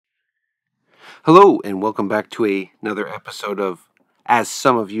Hello, and welcome back to another episode of As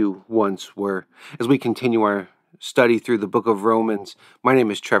Some of You Once Were. As we continue our study through the book of Romans, my name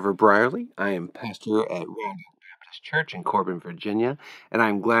is Trevor Brierly. I am pastor at Round Baptist Church in Corbin, Virginia, and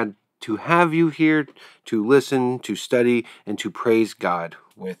I'm glad to have you here to listen, to study, and to praise God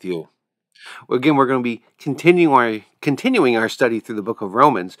with you. Again, we're going to be continuing our study through the book of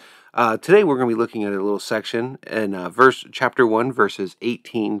Romans. Today, we're going to be looking at a little section in chapter 1, verses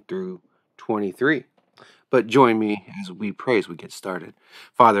 18 through 23. But join me as we pray as we get started.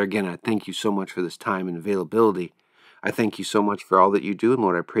 Father, again, I thank you so much for this time and availability. I thank you so much for all that you do. And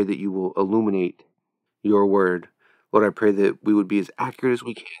Lord, I pray that you will illuminate your word. Lord, I pray that we would be as accurate as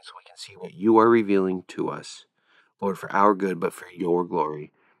we can so we can see what you are revealing to us. Lord, for our good, but for your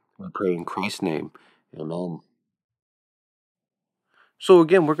glory. We pray in Christ's name. Amen. So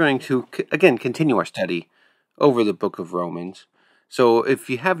again, we're going to continue our study over the book of Romans. So if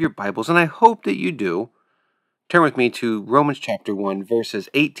you have your Bibles, and I hope that you do, turn with me to Romans chapter 1, verses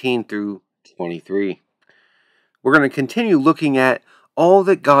 18 through 23. We're going to continue looking at all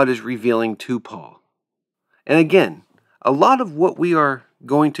that God is revealing to Paul. And again, a lot of what we are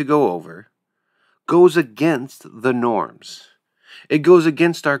going to go over goes against the norms. It goes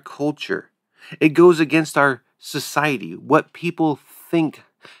against our culture. It goes against our society, what people think,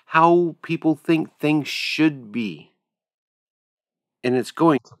 how people think things should be. And it's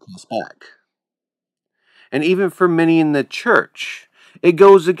going to pull us back. And even for many in the church, it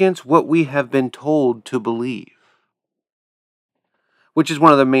goes against what we have been told to believe. Which is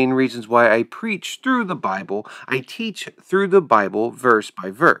one of the main reasons why I preach through the Bible. I teach through the Bible verse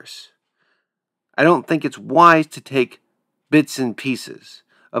by verse. I don't think it's wise to take bits and pieces.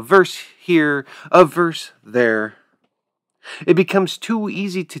 A verse here, a verse there. It becomes too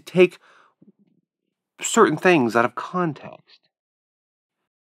easy to take certain things out of context.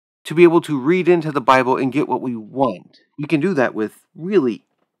 To be able to read into the Bible and get what we want. We can do that with really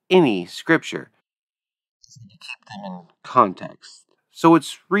any scripture. Keep them in context. So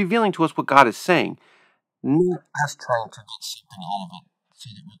it's revealing to us what God is saying, not us trying to get something out of it so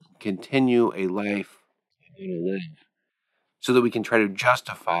that we can continue a life we want to live, so that we can try to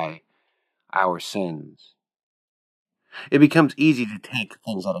justify our sins. It becomes easy to take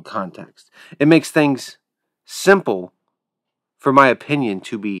things out of context. It makes things simple, for my opinion,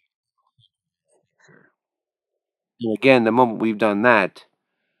 to be. And again, the moment we've done that,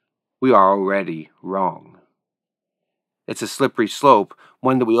 we are already wrong. It's a slippery slope,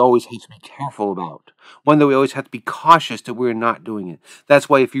 one that we always have to be careful about, one that we always have to be cautious that we're not doing it. That's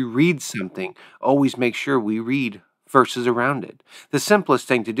why if you read something, always make sure we read verses around it. The simplest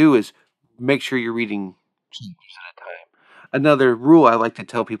thing to do is make sure you're reading chapters at a time. Another rule I like to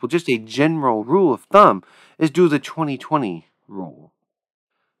tell people, just a general rule of thumb, is do the 20-20 rule.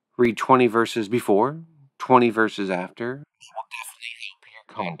 Read 20 verses before, 20 verses after. It will definitely help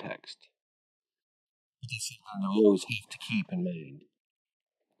your context. It's something that we always have to keep in mind.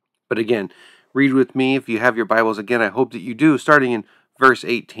 But again, read with me if you have your Bibles. Again, I hope that you do, starting in verse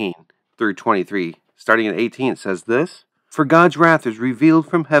 18 through 23. Starting at 18, it says this: "For God's wrath is revealed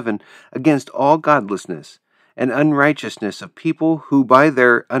from heaven against all godlessness and unrighteousness of people who by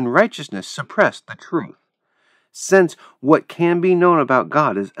their unrighteousness suppress the truth. Since what can be known about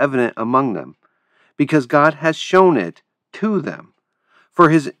God is evident among them, because God has shown it to them. For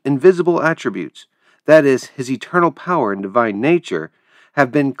his invisible attributes, that is, his eternal power and divine nature,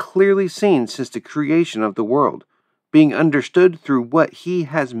 have been clearly seen since the creation of the world, being understood through what he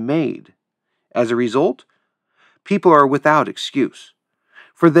has made. As a result, people are without excuse.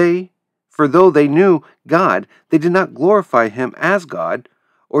 For though they knew God, they did not glorify him as God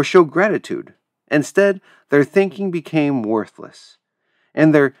or show gratitude. Instead, their thinking became worthless,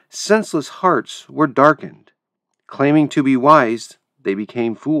 and their senseless hearts were darkened. Claiming to be wise, they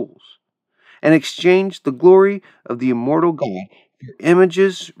became fools, and exchanged the glory of the immortal God for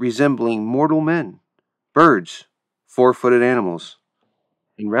images resembling mortal men, birds, four-footed animals,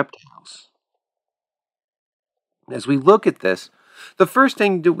 and reptiles." As we look at this, the first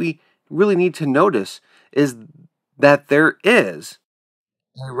thing that we really need to notice is that there is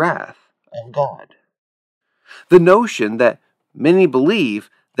a wrath of God. The notion that many believe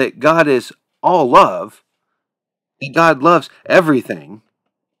that God is all love, that God loves everything,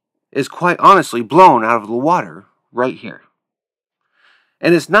 is quite honestly blown out of the water right here.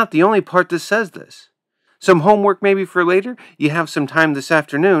 And it's not the only part that says this. Some homework maybe for later. You have some time this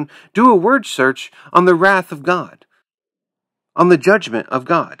afternoon. Do a word search on the wrath of God, on the judgment of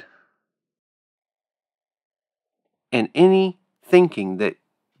God. And any thinking that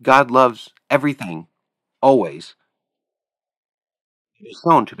God loves everything, always, is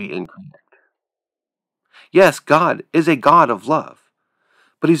shown to be incorrect. Yes, God is a God of love,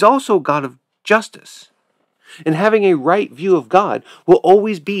 but He's also a God of justice. And having a right view of God will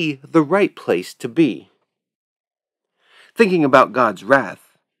always be the right place to be. Thinking about God's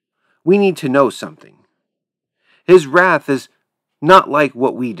wrath, we need to know something. His wrath is not like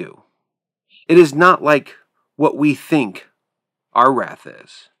what we do. It is not like what we think our wrath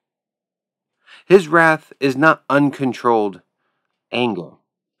is. His wrath is not uncontrolled anger.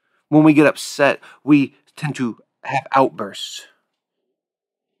 When we get upset, we tend to have outbursts,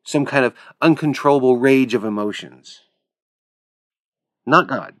 some kind of uncontrollable rage of emotions. Not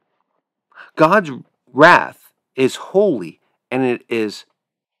God. God's wrath is holy and it is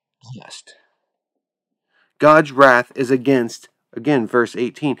just. God's wrath is against, again, verse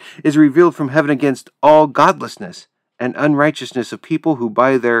 18, is revealed from heaven against all godlessness and unrighteousness of people who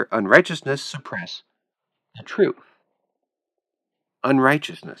by their unrighteousness suppress the truth.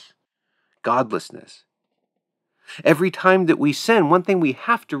 Unrighteousness, godlessness. Every time that we sin, one thing we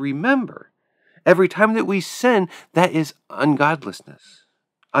have to remember, every time that we sin, that is ungodlessness,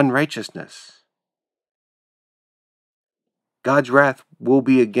 unrighteousness. God's wrath will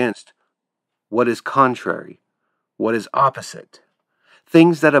be against what is contrary, what is opposite,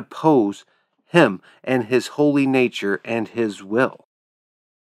 things that oppose Him and His holy nature and His will.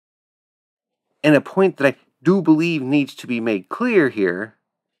 And a point that I do believe needs to be made clear here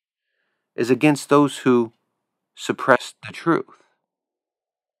is against those who suppress the truth.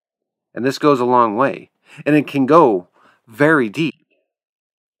 And this goes a long way, and it can go very deep.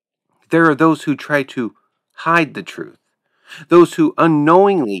 There are those who try to hide the truth, those who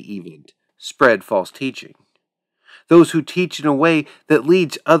unknowingly even spread false teaching, those who teach in a way that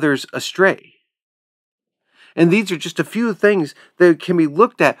leads others astray. And these are just a few things that can be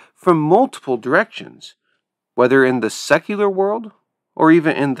looked at from multiple directions, whether in the secular world or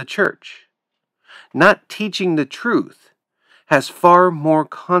even in the church. Not teaching the truth has far more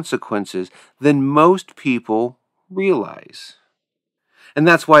consequences than most people realize. And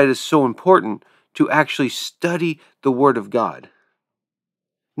that's why it is so important to actually study the Word of God.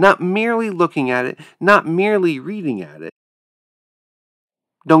 Not merely looking at it, not merely reading at it.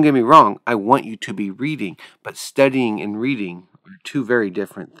 Don't get me wrong, I want you to be reading, but studying and reading are two very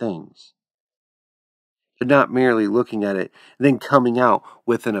different things. But not merely looking at it, then coming out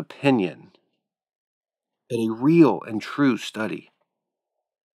with an opinion, but a real and true study.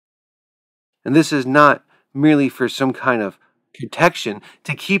 And this is not merely for some kind of protection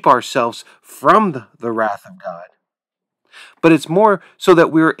to keep ourselves from the wrath of God, but it's more so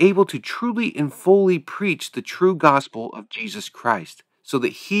that we are able to truly and fully preach the true gospel of Jesus Christ, so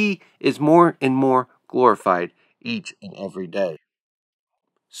that He is more and more glorified each and every day,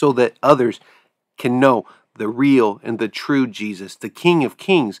 so that others can know the real and the true Jesus, the King of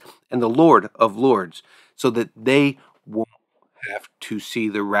Kings and the Lord of Lords, so that they won't have to see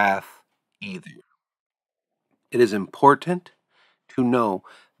the wrath either. It is important to know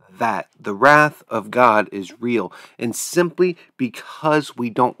that the wrath of God is real, and simply because we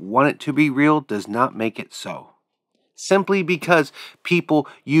don't want it to be real does not make it so. Simply because people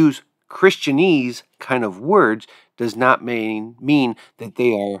use Christianese kind of words does not mean that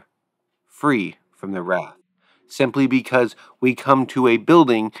they are free from the wrath. Simply because we come to a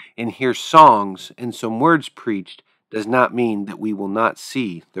building and hear songs and some words preached does not mean that we will not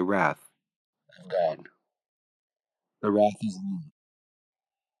see the wrath of God. The wrath is real.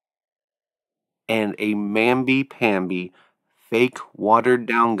 And a mamby-pamby, fake,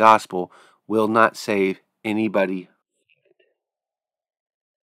 watered-down gospel will not save anybody.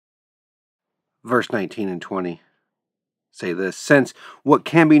 Verse 19 and 20 say this, since what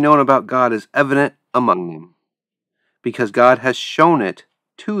can be known about God is evident among them, because God has shown it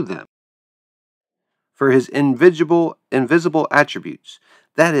to them. For His invisible attributes,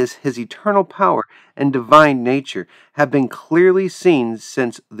 that is, His eternal power and divine nature, have been clearly seen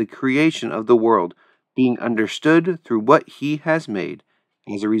since the creation of the world, being understood through what He has made.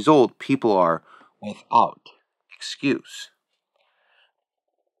 As a result, people are without excuse.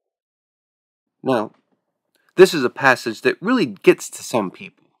 Now, this is a passage that really gets to some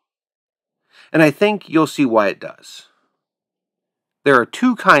people, and I think you'll see why it does. There are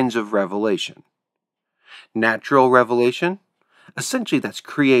two kinds of revelation. Natural revelation, essentially that's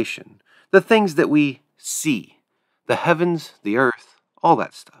creation, the things that we see, the heavens, the earth, all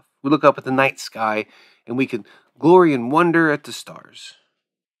that stuff. We look up at the night sky and we can glory and wonder at the stars.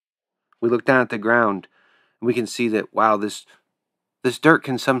 We look down at the ground and we can see that, wow, this dirt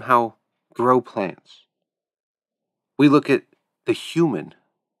can somehow grow plants. We look at the human,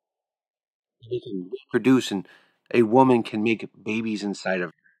 we can reproduce, and a woman can make babies inside of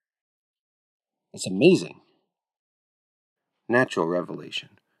her. It's amazing. Natural revelation.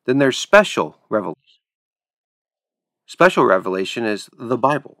 Then there's special revelation. Special revelation is the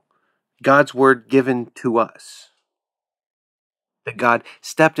Bible, God's word given to us. That God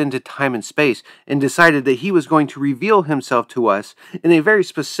stepped into time and space and decided that he was going to reveal himself to us in a very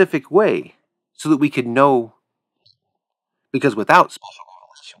specific way so that we could know, because without special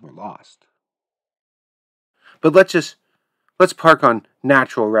revelation, we're lost. But let's park on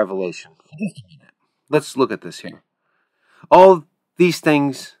natural revelation. Let's look at this here. All these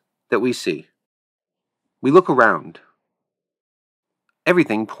things that we look around,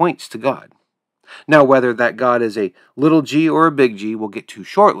 everything points to God. Now, whether that God is a little g or a big G, we'll get to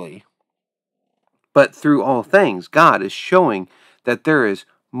shortly. But through all things, God is showing that there is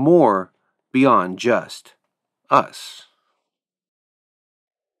more beyond just us.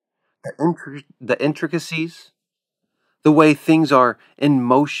 The intricacies, the way things are in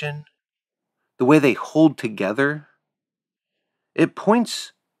motion, the way they hold together, it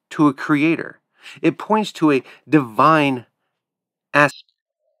points to a creator. It points to a divine aspect.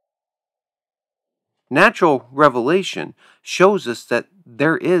 Natural revelation shows us that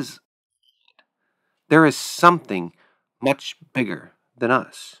there is something much bigger than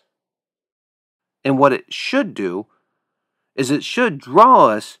us. And what it should do is it should draw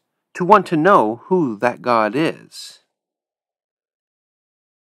us to want to know who that God is.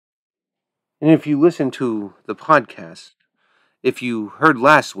 And if you listen to the podcast, if you heard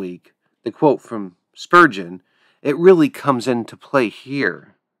last week the quote from Spurgeon, it really comes into play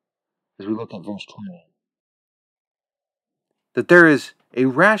here as we look at verse 20. That there is a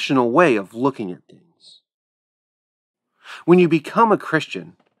rational way of looking at things. When you become a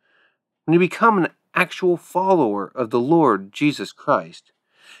Christian, when you become an actual follower of the Lord Jesus Christ,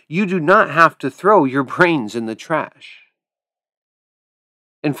 you do not have to throw your brains in the trash.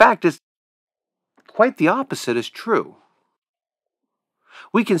 In fact, it's quite the opposite is true.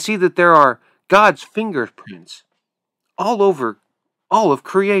 We can see that there are God's fingerprints all over all of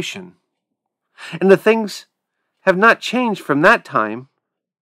creation. And the things have not changed from that time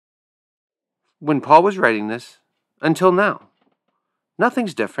when Paul was writing this until now.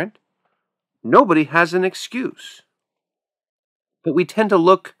 Nothing's different. Nobody has an excuse. But we tend to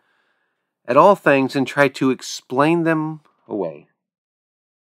look at all things and try to explain them away.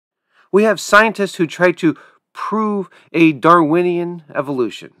 We have scientists who try to prove a Darwinian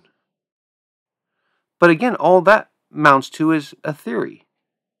evolution. But again, all that amounts to is a theory,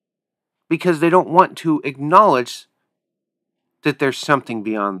 because they don't want to acknowledge that there's something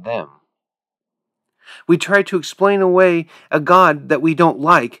beyond them. We try to explain away a God that we don't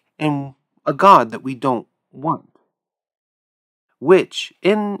like and a God that we don't want, which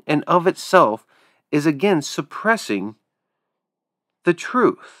in and of itself is again suppressing the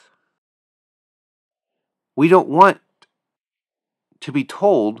truth. We don't want to be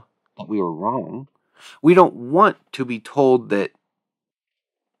told that we were wrong. We don't want to be told that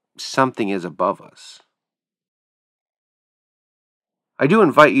something is above us. I do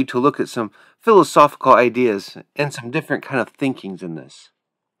invite you to look at some philosophical ideas and some different kind of thinkings in this.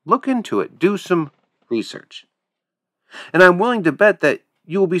 Look into it. Do some research. And I'm willing to bet that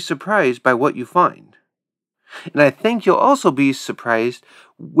you will be surprised by what you find. And I think you'll also be surprised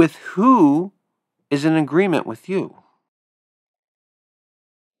with who is in agreement with you.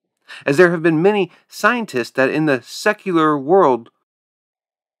 As there have been many scientists that in the secular world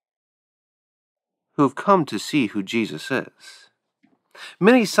who have come to see who Jesus is.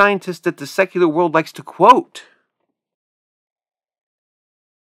 Many scientists that the secular world likes to quote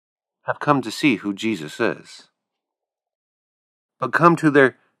have come to see who Jesus is, but come to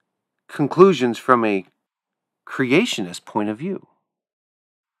their conclusions from a creationist point of view.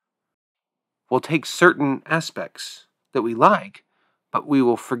 We'll take certain aspects that we like, but we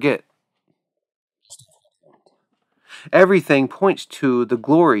will forget. Everything points to the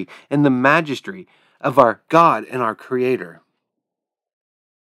glory and the majesty of our God and our Creator.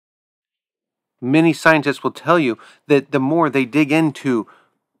 Many scientists will tell you that the more they dig into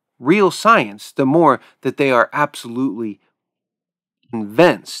real science, the more that they are absolutely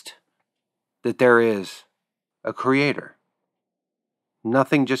convinced that there is a creator.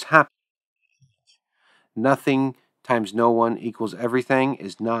 Nothing just happens. Nothing times no one equals everything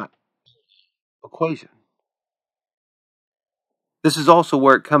is not an equation. This is also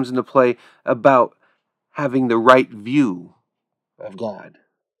where it comes into play about having the right view of God.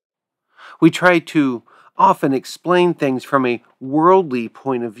 We try to often explain things from a worldly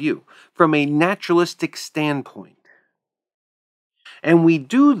point of view, from a naturalistic standpoint. And we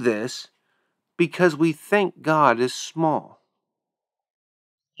do this because we think God is small.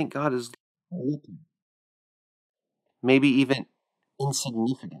 I think God is. maybe even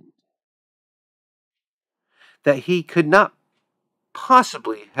insignificant, that he could not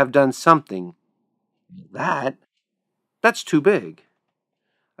possibly have done something that that's too big.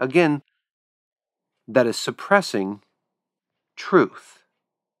 Again, that is suppressing truth.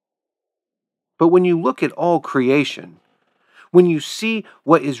 But when you look at all creation, when you see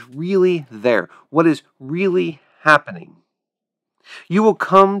what is really there, what is really happening, you will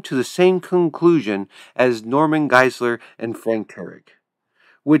come to the same conclusion as Norman Geisler and Frank Turek,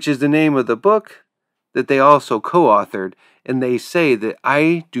 which is the name of the book that they also co-authored, and they say that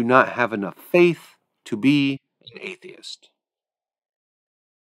I do not have enough faith to be an atheist.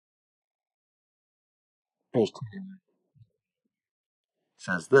 Verse 29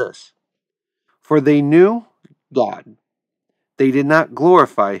 says this, for they knew God. They did not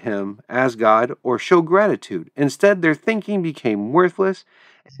glorify him as God or show gratitude. Instead, their thinking became worthless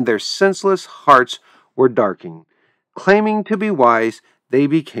and their senseless hearts were darkened. Claiming to be wise, they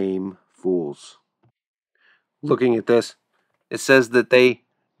became fools. Looking at this, it says that they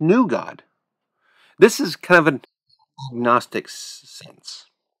knew God. This is kind of an agnostic sense.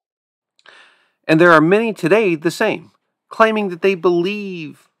 And there are many today the same, claiming that they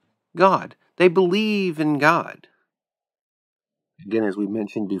believe God. They believe in God. Again, as we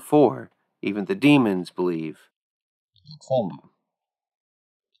mentioned before, even the demons believe. Some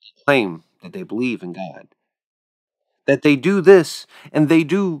claim that they believe in God. That they do this and they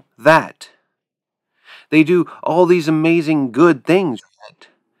do that. They do all these amazing good things.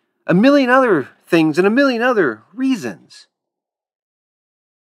 A million other things and a million other reasons.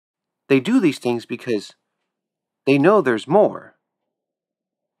 They do these things because they know there's more.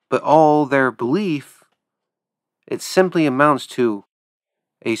 But all their belief, it simply amounts to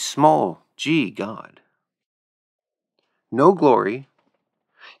a small g God. No glory,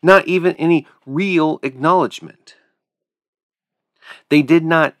 not even any real acknowledgement. They did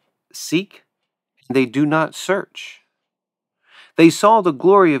not seek, and they do not search. They saw the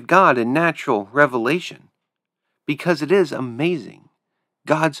glory of God in natural revelation because it is amazing.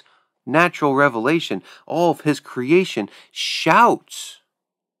 God's natural revelation, all of his creation, shouts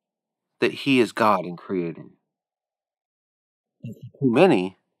that he is God and creator. Too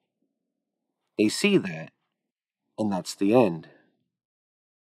many, they see that, and that's the end.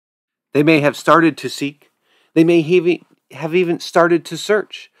 They may have started to seek, they may have even started to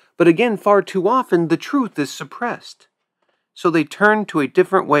search, but again, far too often, the truth is suppressed. So they turn to a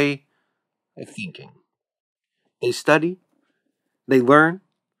different way of thinking. They study, they learn,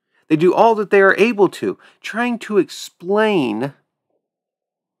 they do all that they are able to, trying to explain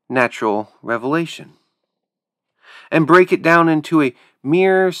natural revelation and break it down into a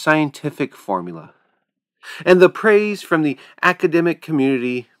mere scientific formula. And the praise from the academic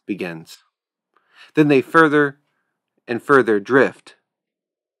community begins. Then they further and further drift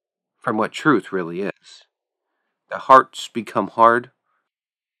from what truth really is. Their hearts become hard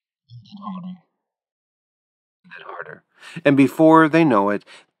and harder. And before they know it,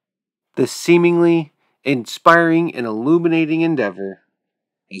 the seemingly inspiring and illuminating endeavor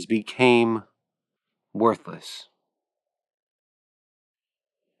has become worthless.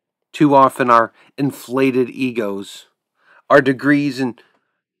 Too often our inflated egos, our degrees and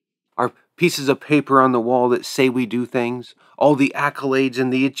our pieces of paper on the wall that say we do things, all the accolades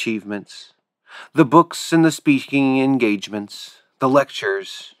and the achievements, the books and the speaking engagements, the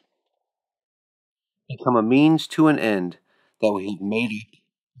lectures, become a means to an end that we have made it.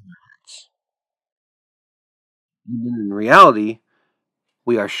 In reality,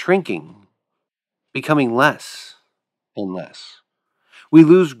 we are shrinking, becoming less and less. We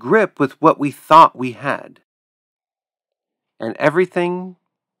lose grip with what we thought we had, and everything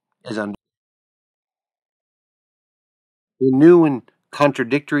is under. When new and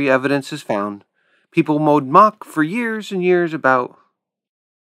contradictory evidence is found, people made mock for years and years about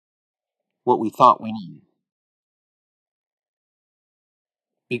what we thought we knew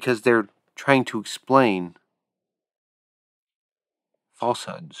because they're trying to explain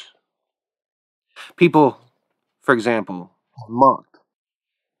falsehoods. People, for example, have mocked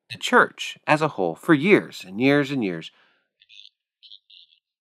the church as a whole for years and years and years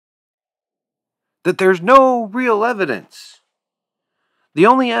that there's no real evidence. The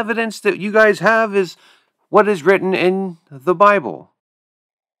only evidence that you guys have is what is written in the Bible.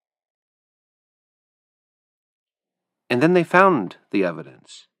 And then they found the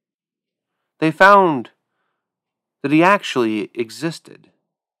evidence. They found that he actually existed.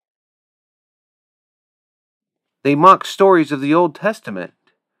 They mocked stories of the Old Testament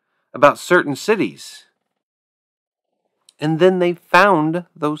about certain cities. And then they found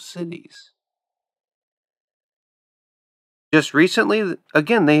those cities. Just recently,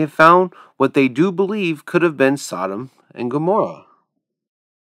 again, they have found what they do believe could have been Sodom and Gomorrah,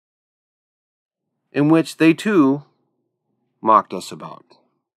 in which they too mocked us about.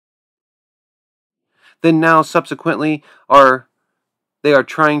 Then now, subsequently, they are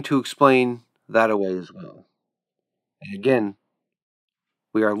trying to explain that away as well. And again,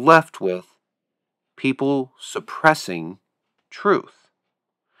 we are left with people suppressing truth.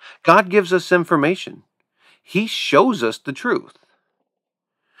 God gives us information. He shows us the truth.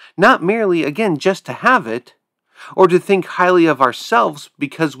 Not merely, again, just to have it, or to think highly of ourselves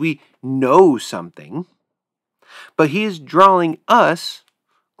because we know something, but He is drawing us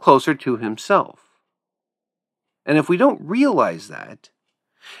closer to Himself. And if we don't realize that,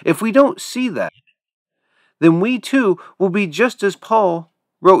 if we don't see that, then we too will be just as Paul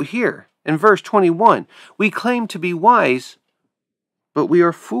wrote here in verse 21. We claim to be wise, but we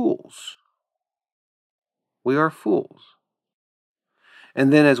are fools. We are fools.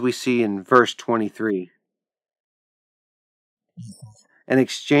 And then, as we see in verse 23, and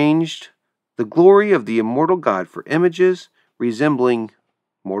exchanged the glory of the immortal God for images resembling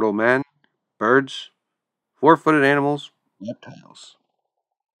mortal man, birds, four-footed animals, reptiles.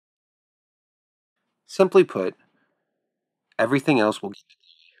 Simply put, everything else will get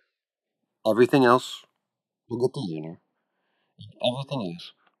everything else will get the honor, and everything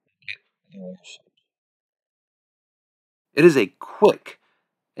else will get the worship. It is a quick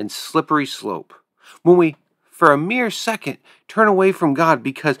and slippery slope. When we, for a mere second, turn away from God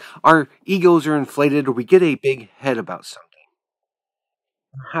because our egos are inflated or we get a big head about something,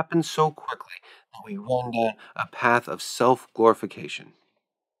 it happens so quickly that we run down a path of self-glorification.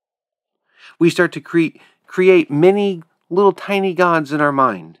 We start to create many little tiny gods in our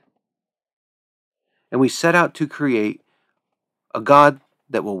mind. And we set out to create a God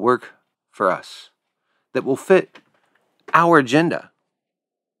that will work for us, that will fit our agenda,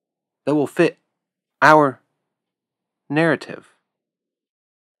 that will fit our narrative.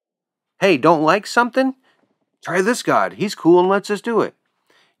 Hey, don't like something? Try this God. He's cool and lets us do it.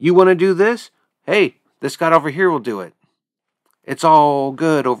 You want to do this? Hey, this God over here will do it. It's all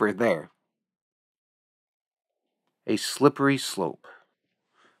good over there. A slippery slope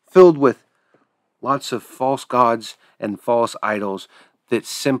filled with lots of false gods and false idols that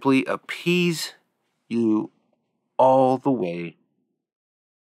simply appease you all the way.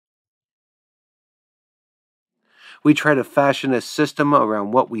 We try to fashion a system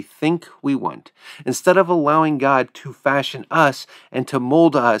around what we think we want, instead of allowing God to fashion us and to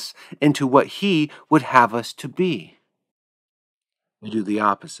mold us into what He would have us to be. We do the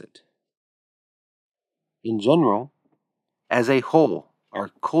opposite. In general, as a whole,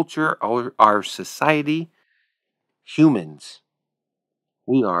 our culture, our society, humans,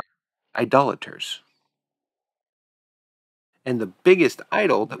 we are idolaters. And the biggest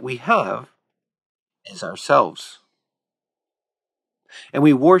idol that we have is ourselves. And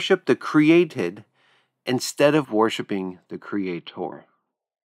we worship the created instead of worshiping the Creator.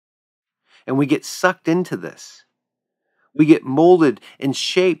 And we get sucked into this. We get molded and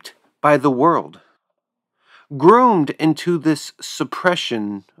shaped by the world, groomed into this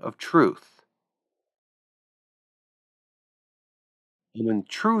suppression of truth. And when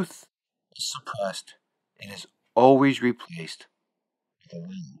truth is suppressed, it is always replaced with a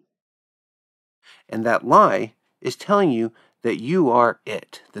lie. And that lie is telling you that you are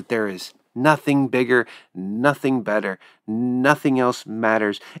it, that there is nothing bigger, nothing better, nothing else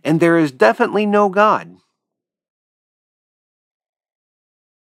matters, and there is definitely no God.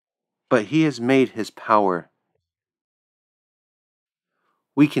 But He has made His power.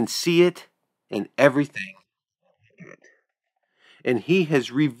 We can see it in everything. And He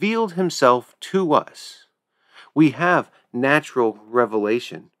has revealed Himself to us. We have natural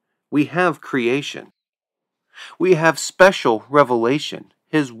revelation. We have creation. We have special revelation,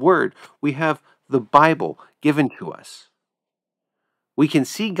 His Word. We have the Bible given to us. We can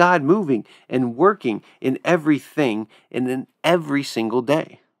see God moving and working in everything and in every single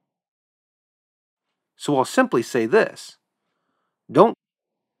day. So I'll simply say this: don't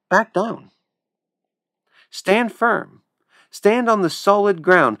back down. Stand firm. Stand on the solid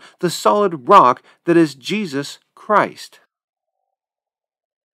ground, the solid rock that is Jesus Christ.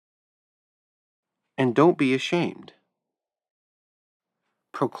 And don't be ashamed.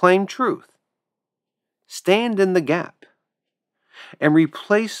 Proclaim truth. Stand in the gap. And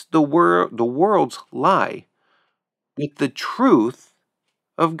replace the world's lie with the truth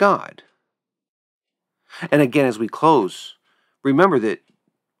of God. And again, as we close, remember that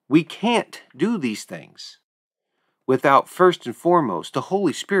we can't do these things without, first and foremost, the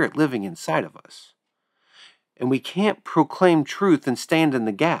Holy Spirit living inside of us. And we can't proclaim truth and stand in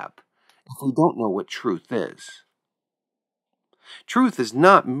the gap if we don't know what truth is. Truth is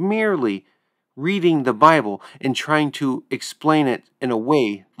not merely reading the Bible and trying to explain it in a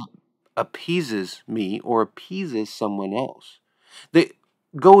way that appeases me or appeases someone else, that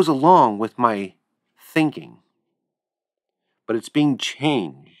goes along with my thinking. But it's being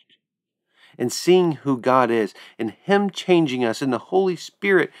changed and seeing who God is and Him changing us and the Holy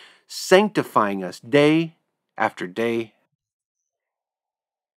Spirit sanctifying us day after day.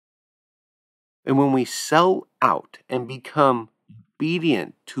 And when we sell out and become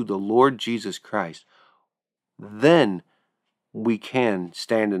obedient to the Lord Jesus Christ, then we can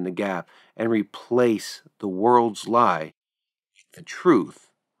stand in the gap and replace the world's lie with the truth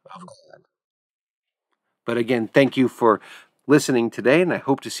of God. But again, thank you for listening today, and I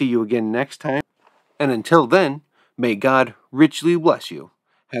hope to see you again next time. And until then, may God richly bless you.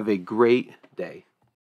 Have a great day.